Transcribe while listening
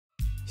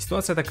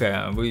Ситуация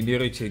такая, вы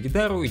берете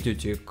гитару,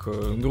 идете к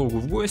другу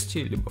в гости,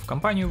 либо в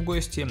компанию в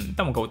гости,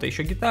 там у кого-то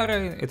еще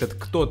гитары, этот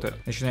кто-то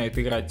начинает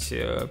играть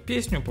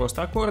песню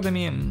просто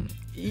аккордами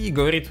и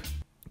говорит: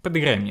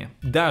 подыграй мне.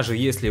 Даже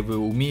если вы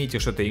умеете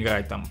что-то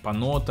играть там по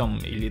нотам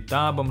или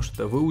табам,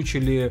 что-то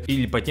выучили,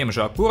 или по тем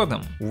же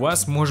аккордам, у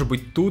вас может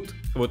быть тут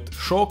вот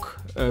шок,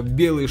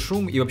 белый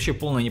шум и вообще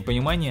полное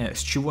непонимание, с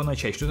чего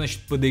начать, что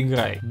значит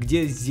подыграй,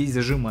 где здесь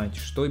зажимать,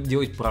 что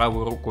делать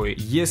правой рукой.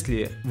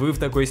 Если вы в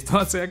такой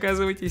ситуации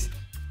оказываетесь,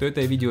 то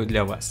это видео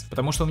для вас.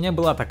 Потому что у меня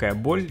была такая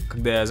боль,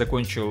 когда я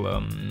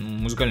закончил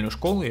музыкальную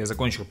школу, я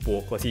закончил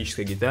по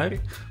классической гитаре,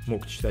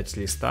 мог читать с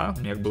листа,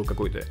 у меня был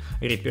какой-то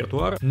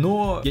репертуар,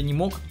 но я не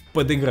мог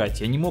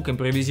подыграть, я не мог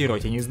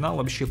импровизировать, я не знал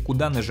вообще,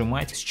 куда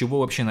нажимать, с чего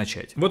вообще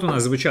начать. Вот у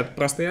нас звучат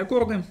простые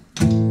аккорды.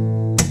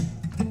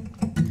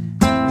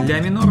 Ля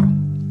минор,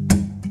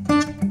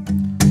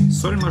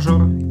 соль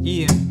мажор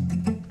и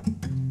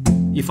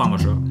фа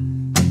мажор.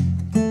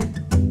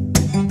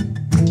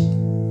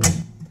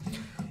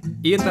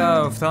 И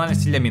это в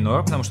тональности ля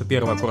минор, потому что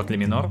первый аккорд ля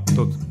минор,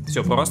 тут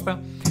все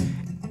просто.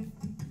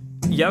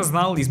 Я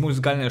знал из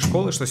музыкальной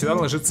школы, что сюда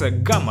ложится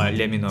гамма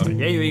ля минор,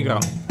 я ее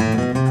играл.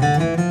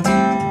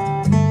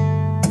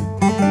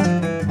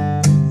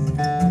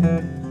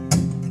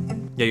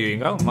 Я ее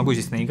играл, могу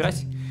здесь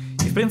наиграть,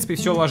 и в принципе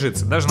все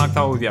ложится, даже на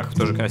октаву вверх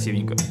тоже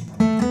красивенько.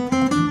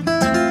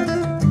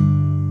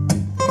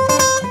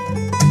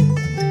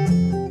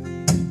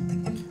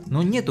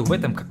 Но нету в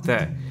этом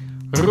как-то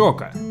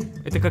рока.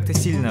 Это как-то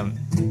сильно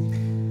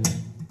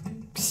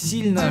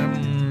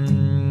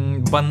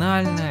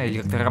банально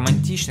или как-то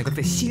романтично,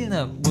 как-то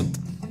сильно вот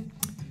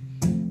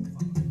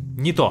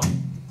не то.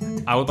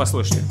 А вот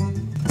послушайте.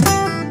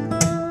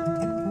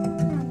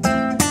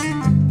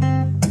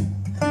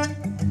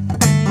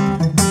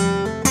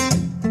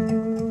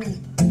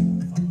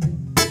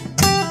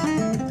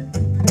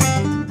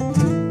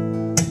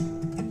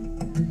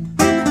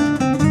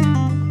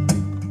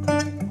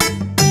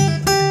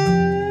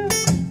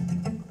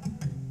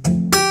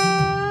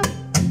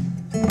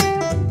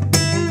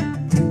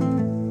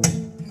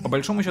 По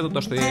большому счету, то,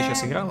 что я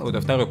сейчас играл, вот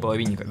во второй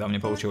половине, когда у меня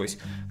получилось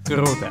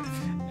круто,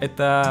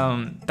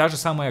 это та же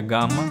самая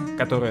гамма,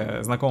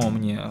 которая знакома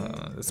мне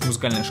с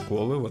музыкальной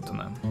школы, вот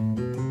она,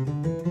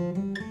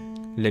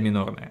 ля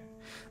минорная.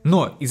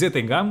 Но из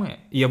этой гаммы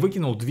я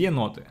выкинул две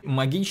ноты.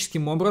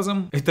 Магическим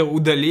образом это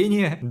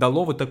удаление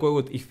дало вот такой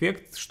вот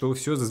эффект, что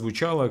все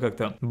зазвучало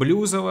как-то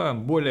блюзово,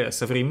 более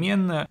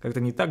современно,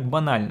 как-то не так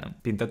банально.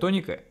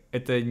 Пентатоника —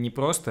 это не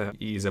просто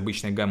из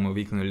обычной гаммы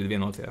выкинули две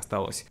ноты,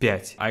 осталось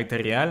 5, а это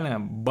реальная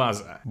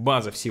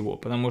база всего,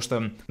 потому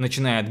что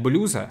начиная от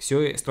блюза,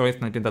 все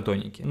строится на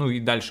пентатонике. Ну и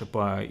дальше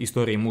по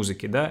истории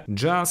музыки, да,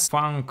 джаз,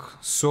 фанк,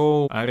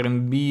 соул,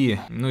 R&B,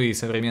 ну и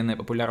современная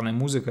популярная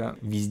музыка,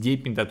 везде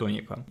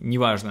пентатоника.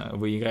 Неважно,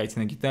 вы играете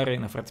на гитаре,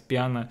 на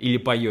фортепиано или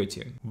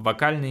поете.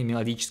 Вокальные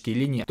мелодические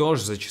линии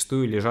тоже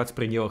зачастую лежат в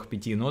пределах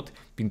 5 нот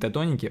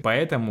пентатоники,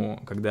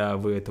 поэтому, когда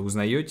вы это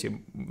узнаете,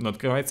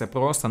 открывается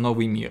просто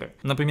новый мир.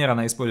 Например,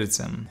 она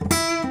используется...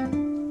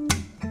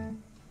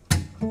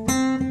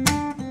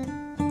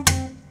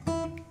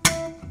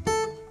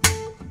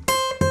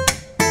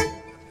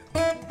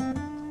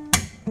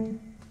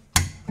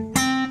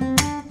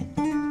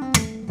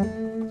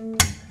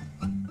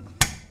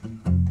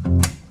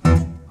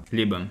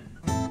 либо...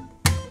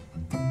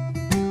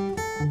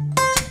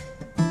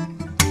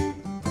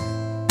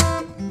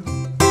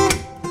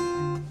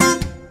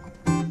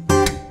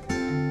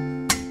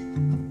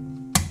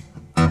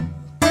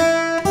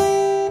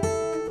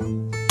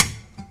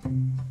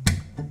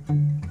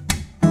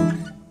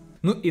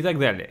 ну и так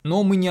далее.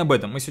 Но мы не об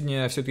этом. Мы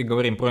сегодня все-таки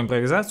говорим про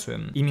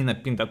импровизацию. Именно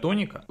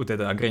пентатоника, вот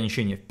это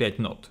ограничение в 5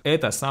 нот,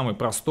 это самый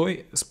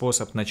простой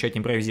способ начать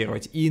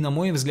импровизировать. И, на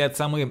мой взгляд,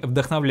 самый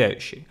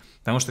вдохновляющий.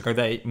 Потому что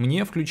когда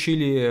мне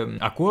включили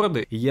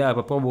аккорды, я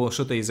попробовал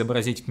что-то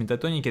изобразить в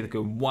пентатонике, я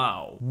такой: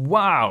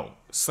 вау!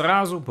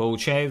 Сразу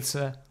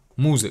получается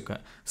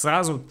музыка.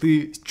 Сразу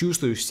ты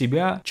чувствуешь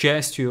себя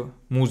частью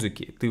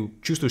музыки. Ты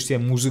чувствуешь себя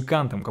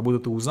музыкантом, как будто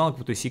ты узнал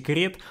какой-то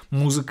секрет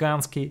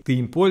музыкантский. Ты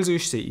им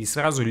пользуешься и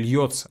сразу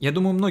льется. Я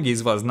думаю, многие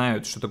из вас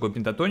знают, что такое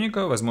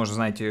пентатоника. Возможно,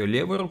 знаете ее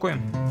левой рукой.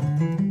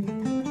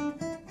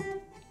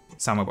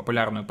 Самую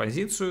популярную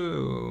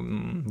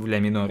позицию в ля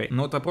миноре.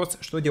 Но вот вопрос,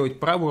 что делать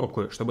правой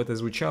рукой, чтобы это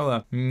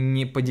звучало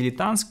не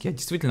по-дилетантски, а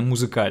действительно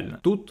музыкально.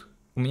 Тут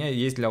у меня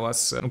есть для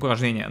вас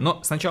упражнение.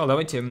 Но сначала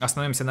давайте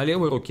остановимся на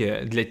левой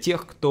руке для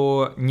тех,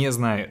 кто не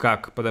знает,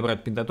 как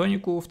подобрать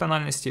пентатонику в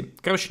тональности.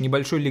 Короче,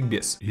 небольшой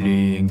ликбез.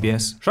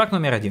 Шаг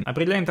номер 1.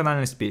 Определяем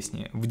тональность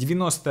песни. В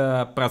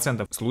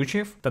 90%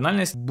 случаев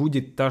тональность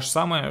будет та же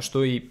самая,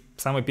 что и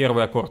самый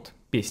первый аккорд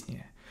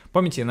песни.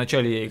 Помните,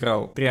 вначале я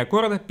играл 3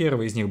 аккорда,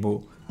 первый из них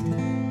был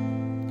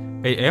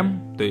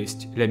AM, то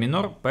есть ля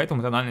минор,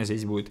 поэтому тональность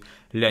здесь будет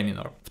ля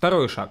минор.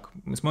 Второй шаг.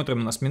 Мы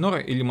смотрим, у нас минор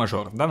или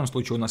мажор. В данном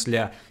случае у нас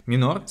ля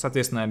минор,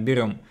 соответственно,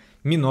 берем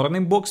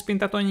минорный бокс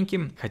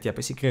пентатоники, хотя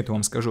по секрету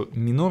вам скажу,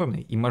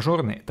 минорный и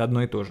мажорный это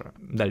одно и то же.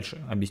 Дальше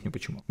объясню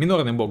почему.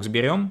 Минорный бокс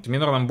берем, в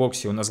минорном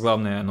боксе у нас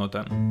главная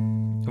нота,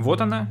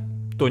 вот она,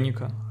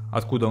 тоника,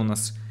 откуда у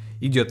нас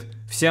идет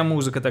вся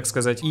музыка, так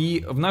сказать.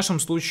 И в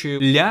нашем случае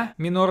ля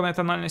минорная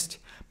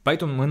тональность,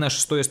 поэтому мы на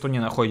шестой струне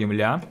находим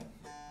ля.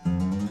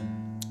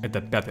 Это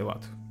 5-й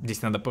лад.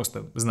 Здесь надо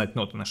просто знать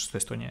ноты на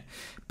шестой струне.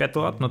 5-й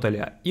лад, нота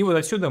ля. И вот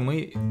отсюда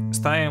мы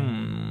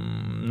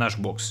ставим наш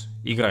бокс,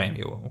 играем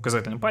его.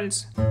 Указательный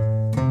палец.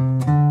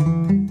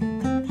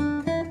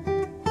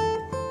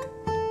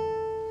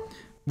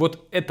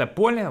 Вот это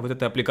поле, вот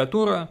эта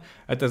аппликатура,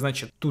 это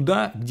значит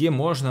туда, где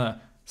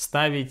можно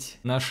ставить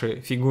наши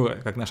фигуры,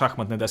 как на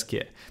шахматной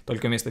доске.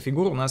 Только вместо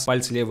фигур у нас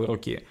пальцы левой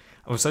руки.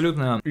 В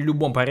абсолютно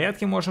любом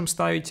порядке можем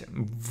ставить,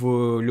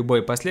 в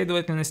любой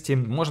последовательности.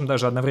 Можем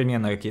даже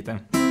одновременно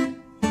какие-то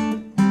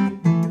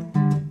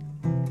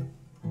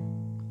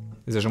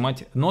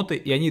зажимать ноты,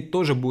 и они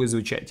тоже будут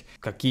звучать. В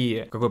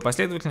какой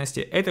последовательности,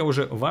 это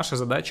уже ваша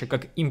задача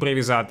как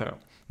импровизатора.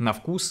 На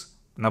вкус,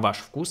 на ваш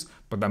вкус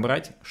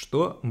подобрать,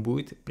 что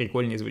будет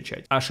прикольнее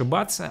звучать.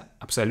 Ошибаться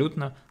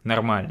абсолютно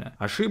нормально.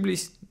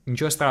 Ошиблись,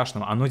 ничего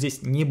страшного. Оно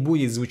здесь не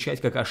будет звучать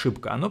как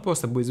ошибка. Оно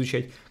просто будет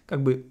звучать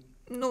как бы,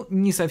 ну,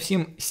 не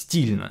совсем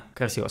стильно.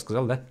 Красиво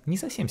сказал, да? Не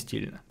совсем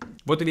стильно.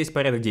 Вот и весь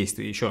порядок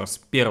действий. Еще раз.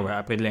 Первое,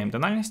 определяем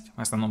тональность,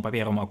 в основном по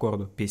первому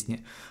аккорду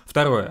песни.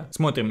 Второе,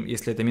 смотрим,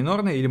 если это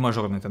минорная или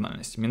мажорная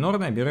тональность.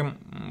 Минорная, берем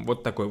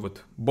вот такой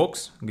вот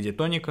бокс, где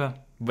тоника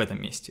в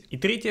этом месте. И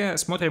третье,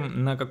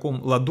 смотрим, на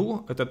каком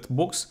ладу этот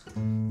бокс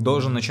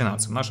должен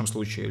начинаться. В нашем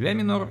случае ля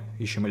минор,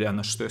 ищем ля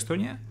на шестой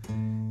струне.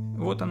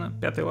 Вот она,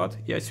 5-й лад.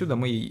 И отсюда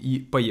мы и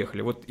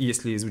поехали. Вот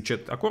если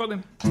звучат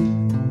аккорды.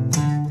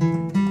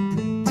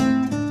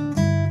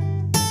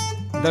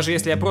 Даже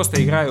если я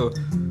просто играю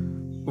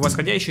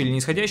восходящий или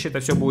нисходящий,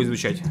 это все будет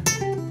звучать.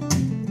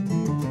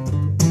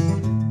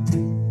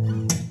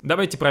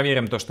 Давайте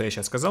проверим то, что я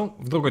сейчас сказал,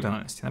 в другой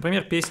тональности.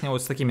 Например, песня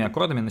вот с такими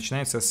аккордами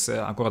начинается с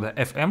аккорда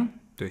FM,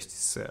 то есть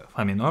с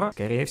фа минора.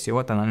 Скорее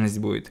всего, тональность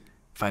будет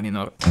фа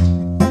минор.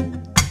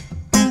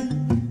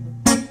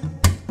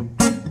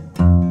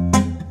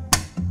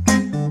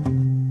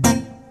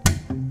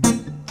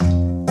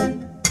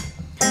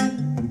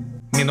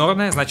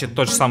 Минорная, значит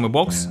тот же самый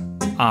бокс,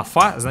 а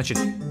фа, значит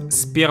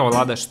с первого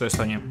лада шестой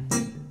струне.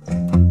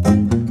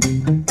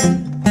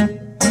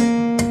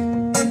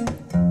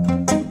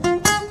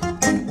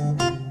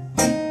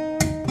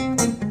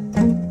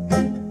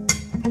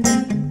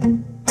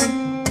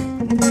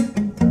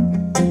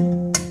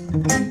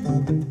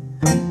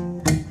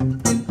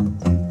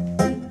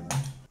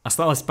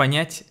 Осталось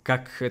понять,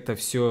 как это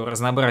все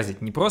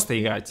разнообразить. Не просто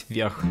играть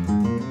вверх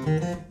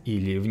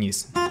или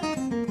вниз,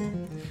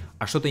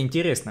 а что-то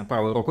интересное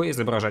правой рукой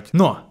изображать.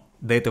 Но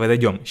до этого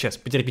дойдем. Сейчас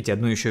потерпите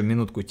одну еще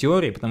минутку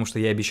теории, потому что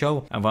я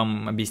обещал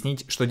вам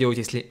объяснить, что делать,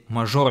 если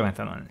мажорная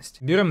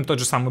тональность. Берем тот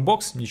же самый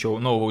бокс, ничего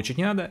нового учить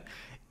не надо,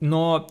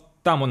 но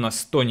там у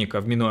нас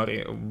тоника в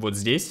миноре вот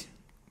здесь,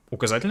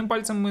 указательным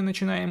пальцем мы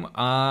начинаем,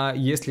 а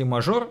если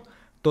мажор,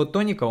 то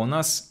тоника у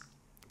нас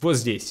вот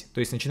здесь, то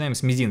есть начинаем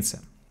с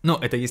мизинца. Но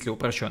это если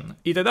упрощенно.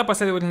 И тогда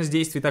последовательность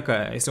действий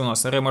такая. Если у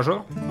нас ре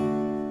мажор,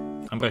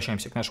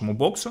 обращаемся к нашему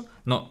боксу,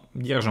 но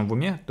держим в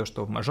уме то,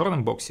 что в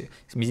мажорном боксе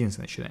с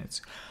мизинца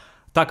начинается.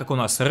 Так как у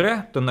нас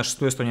ре, то на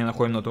шестой струне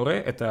находим ноту ре,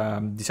 это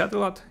 10-й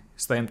лад,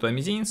 ставим туда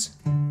мизинец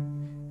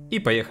и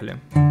поехали.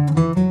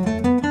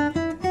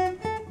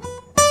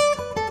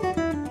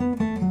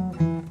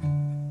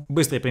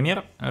 Быстрый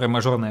пример, ре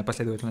мажорная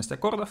последовательность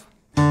аккордов.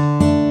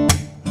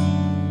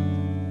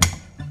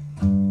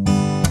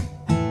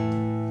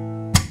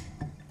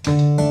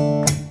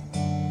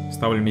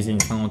 Ставлю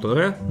мизинец на ноту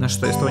ре на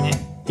шестой струне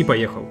и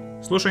поехал.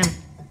 Слушаем.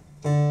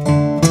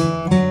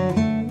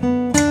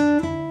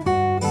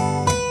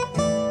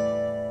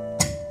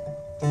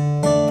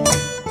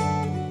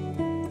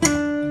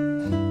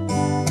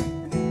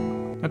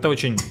 Это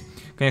очень,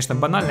 конечно,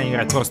 банально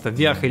играть просто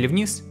вверх или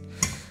вниз.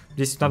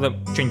 Здесь надо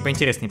что-нибудь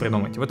поинтереснее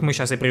придумать. Вот мы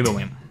сейчас и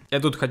придумаем. Я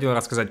тут хотел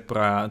рассказать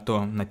про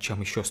то, над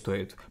чем еще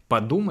стоит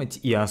подумать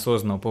и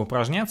осознанно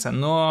поупражняться,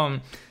 но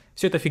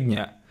все это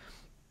фигня.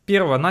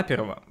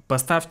 Перво-наперво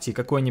поставьте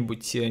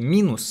какой-нибудь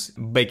минус,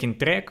 backing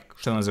track,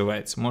 что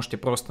называется, можете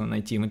просто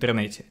найти в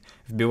интернете.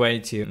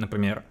 Вбиваете,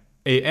 например,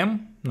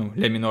 AM, ну,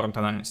 ля минорной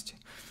тональности,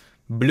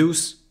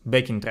 blues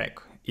backing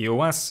track, и у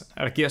вас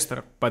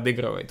оркестр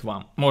подыгрывает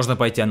вам. Можно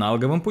пойти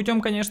аналоговым путем,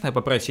 конечно,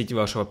 попросить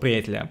вашего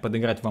приятеля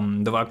подыграть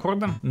вам 2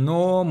 аккорда,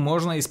 но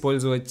можно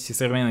использовать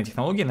современные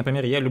технологии.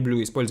 Например, я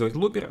люблю использовать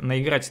лупер,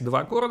 наиграть 2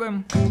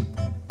 аккорда.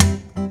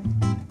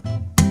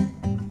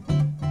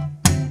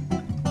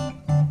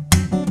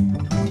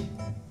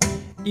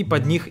 И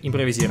под них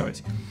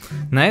импровизировать.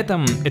 На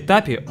этом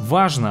этапе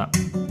важно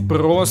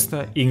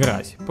просто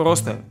играть.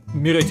 Просто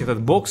берете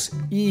этот бокс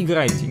и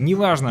играйте.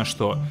 Неважно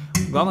что.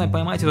 Главное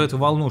поймать вот эту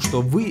волну,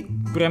 что вы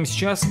прямо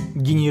сейчас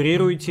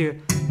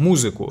генерируете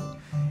музыку.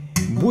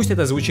 Пусть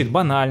это звучит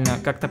банально,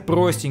 как-то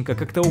простенько,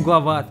 как-то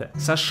угловато,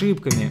 с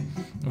ошибками.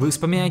 Вы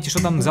вспоминаете,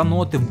 что там за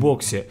ноты в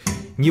боксе.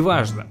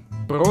 Неважно.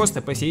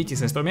 Просто посидите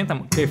с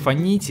инструментом,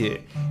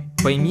 кайфаните.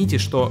 Поймите,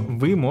 что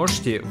вы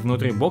можете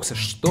внутри бокса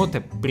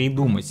что-то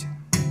придумать.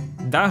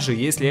 Даже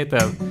если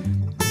это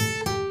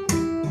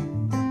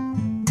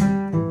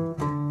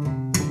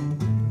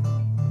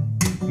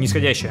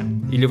нисходящая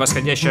или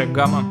восходящая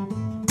гамма.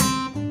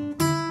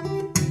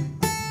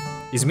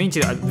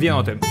 Измените 2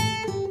 ноты.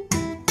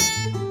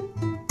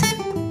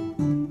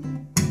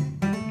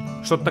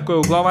 Что-то такое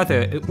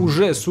угловатое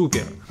уже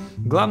супер.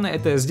 Главное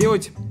это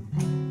сделать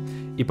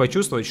и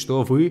почувствовать,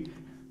 что вы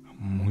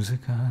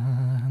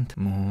музыкант,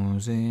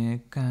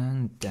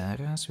 до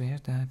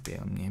рассвета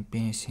пел мне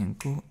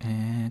песенку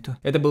эту.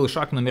 Это был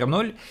шаг номер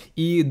 0,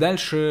 и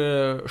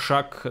дальше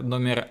шаг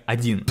номер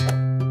 1.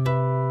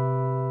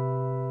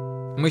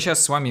 Мы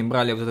сейчас с вами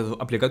брали вот эту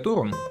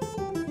аппликатуру,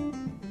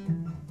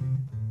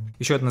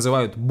 еще это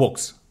называют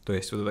бокс. То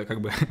есть вот это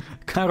как бы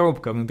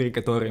коробка, внутри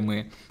которой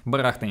мы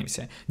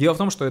барахтаемся. Дело в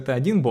том, что это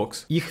один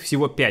бокс, их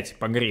всего 5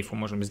 по грифу.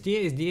 Можем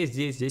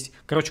здесь.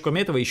 Короче,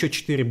 кроме этого еще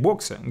 4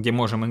 бокса, где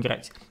можем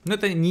играть. Но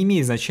это не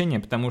имеет значения,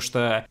 потому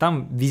что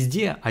там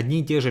везде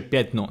одни и те же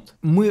 5 нот.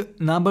 Мы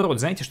наоборот,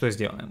 знаете, что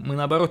сделаем? Мы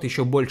наоборот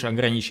еще больше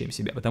ограничиваем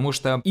себя, потому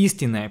что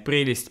истинная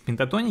прелесть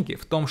пентатоники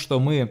в том, что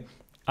мы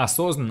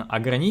осознанно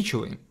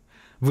ограничиваем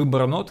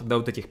выбор нот до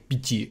вот этих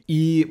 5.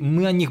 И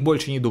мы о них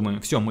больше не думаем.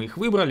 Все, мы их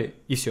выбрали,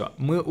 и все.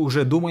 Мы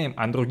уже думаем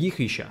о других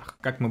вещах.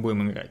 Как мы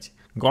будем играть?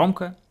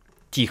 Громко,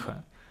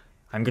 тихо,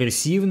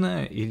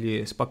 агрессивно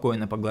или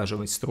спокойно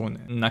поглаживать струны.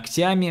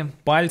 Ногтями,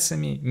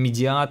 пальцами,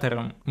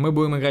 медиатором. Мы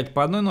будем играть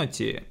по одной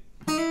ноте,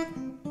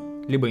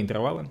 либо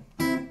интервалы.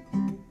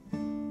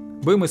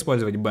 Будем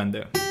использовать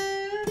бенды.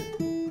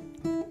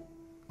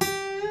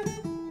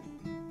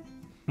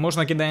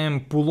 Можно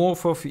кидаем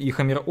пулофов и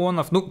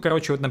хаммер-онов. Ну,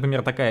 короче, вот,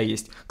 например, такая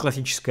есть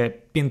классическая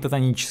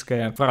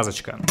пентатоническая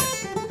фразочка.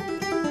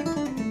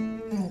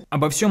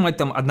 Обо всем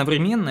этом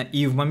одновременно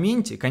и в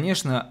моменте,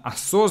 конечно,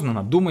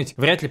 осознанно думать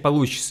вряд ли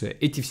получится.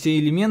 Эти все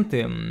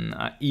элементы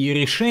и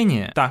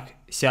решения, так,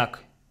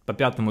 сяк, по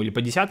 5-му или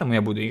по 10-му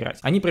я буду играть,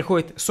 они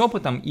приходят с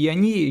опытом, и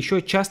они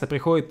еще часто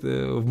приходят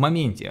в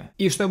моменте.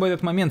 И чтобы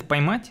этот момент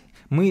поймать,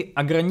 мы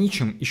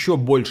ограничим еще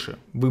больше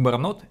выбор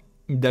нот.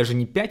 Даже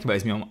не 5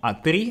 возьмем, а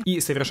 3,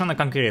 и совершенно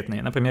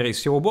конкретные. Например, из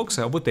всего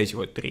бокса вот эти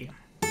вот 3.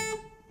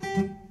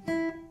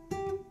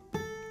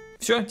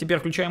 Все, теперь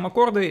включаем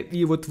аккорды,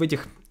 и вот в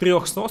этих 3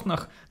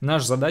 соснах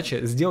наша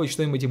задача сделать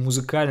что-нибудь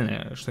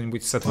музыкальное,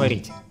 что-нибудь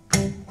сотворить.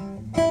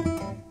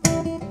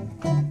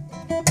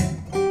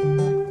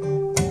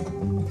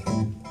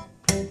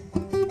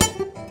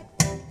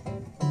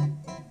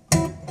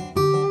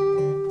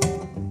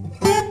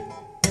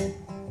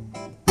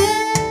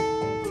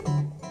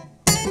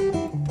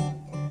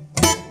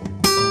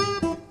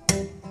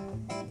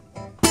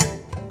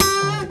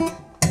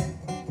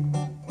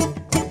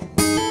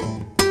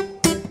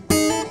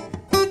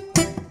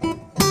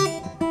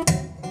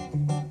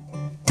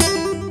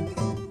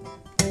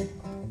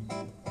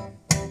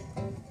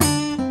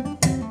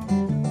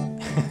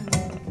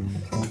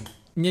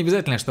 Не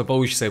обязательно, что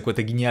получится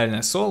какое-то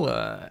гениальное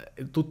соло.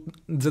 Тут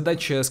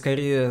задача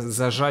скорее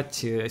зажать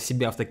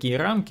себя в такие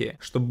рамки,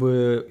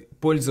 чтобы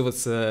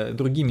пользоваться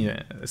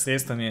другими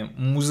средствами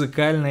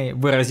музыкальной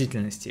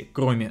выразительности,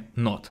 кроме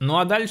нот. Ну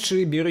а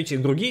дальше берите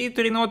другие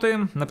 3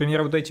 ноты,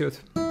 например, вот эти вот.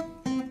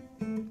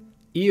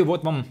 И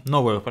вот вам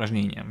новое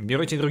упражнение.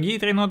 Берете другие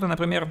 3 ноты,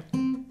 например,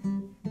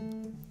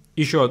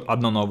 еще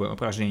одно новое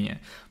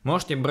упражнение.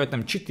 Можете брать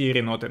там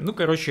 4 ноты. Ну,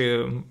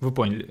 короче, вы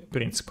поняли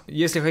принцип.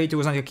 Если хотите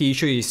узнать, какие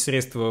еще есть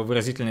средства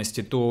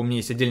выразительности, то у меня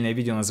есть отдельное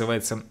видео,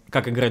 называется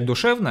 «Как играть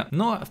душевно».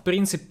 Но, в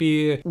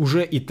принципе,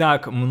 уже и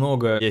так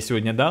много я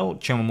сегодня дал,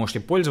 чем вы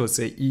можете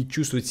пользоваться и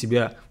чувствовать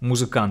себя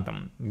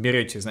музыкантом.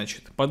 Берете,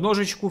 значит,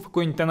 подложечку в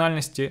какой-нибудь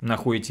тональности,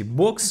 находите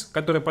бокс,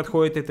 который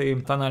подходит этой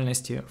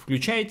тональности,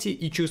 включаете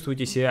и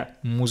чувствуете себя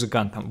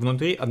музыкантом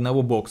внутри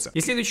одного бокса.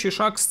 И следующий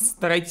шаг,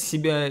 старайтесь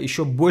себя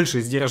еще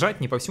больше сдержать,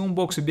 не по всему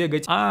боксу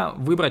бегать, а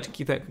выбрать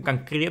какие-то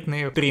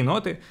конкретные 3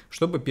 ноты,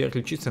 чтобы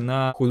переключиться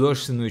на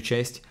художественную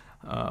часть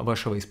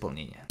вашего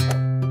исполнения.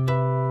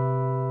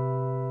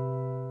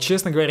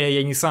 Честно говоря,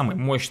 я не самый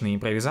мощный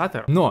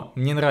импровизатор, но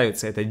мне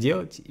нравится это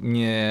делать,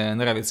 мне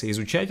нравится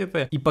изучать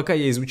это. И пока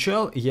я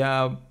изучал,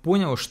 я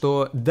понял,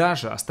 что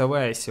даже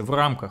оставаясь в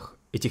рамках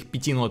этих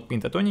 5 нот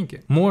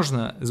пентатоники,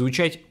 можно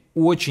звучать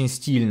очень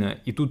стильно,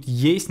 и тут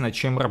есть над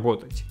чем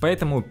работать.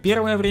 Поэтому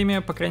первое время,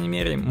 по крайней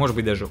мере, может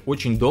быть даже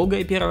очень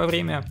долгое первое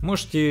время,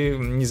 можете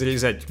не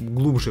залезать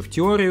глубже в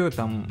теорию,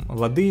 там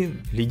лады,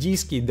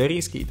 лидийский,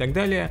 дорийский и так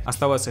далее,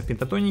 оставаться в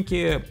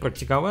пентатонике,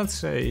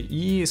 практиковаться,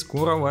 и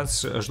скоро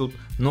вас ждут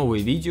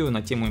новые видео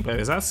на тему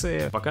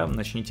импровизации, пока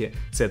начните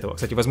с этого.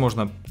 Кстати,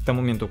 возможно, к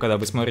тому моменту, когда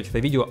вы смотрите это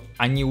видео,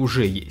 они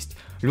уже есть.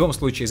 В любом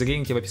случае,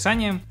 загляните в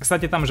описание.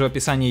 Кстати, там же в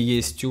описании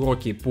есть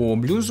уроки по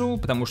блюзу,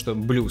 потому что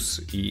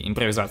блюз и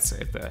импровизация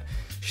 — это,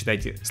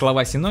 считайте,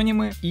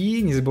 слова-синонимы.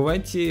 И не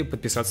забывайте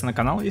подписаться на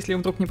канал, если вы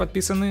вдруг не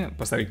подписаны,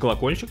 поставить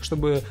колокольчик,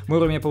 чтобы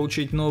вовремя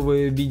получить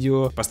новые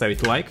видео,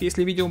 поставить лайк,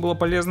 если видео было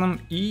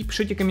полезным, и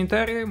пишите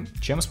комментарии,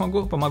 чем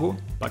смогу, помогу.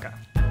 Пока.